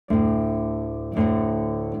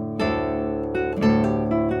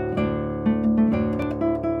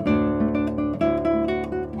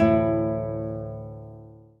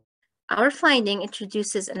Our finding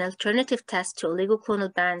introduces an alternative test to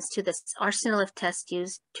oligoclonal bands to the arsenal of tests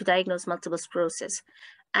used to diagnose multiple sclerosis.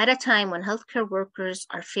 At a time when healthcare workers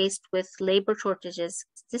are faced with labor shortages,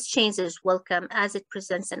 this change is welcome as it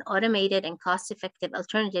presents an automated and cost-effective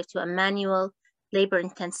alternative to a manual,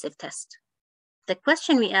 labor-intensive test. The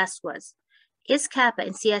question we asked was, is Kappa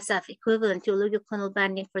in CSF equivalent to oligoclonal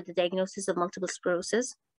banding for the diagnosis of multiple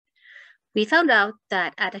sclerosis? We found out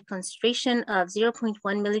that at a concentration of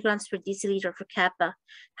 0.1 milligrams per deciliter for Kappa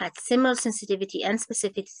had similar sensitivity and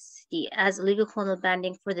specificity as oligoclonal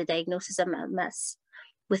banding for the diagnosis of MS,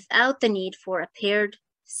 without the need for a paired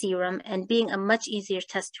serum and being a much easier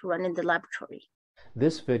test to run in the laboratory.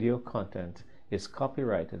 This video content is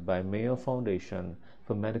copyrighted by Mayo Foundation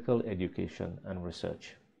for Medical Education and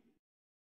Research.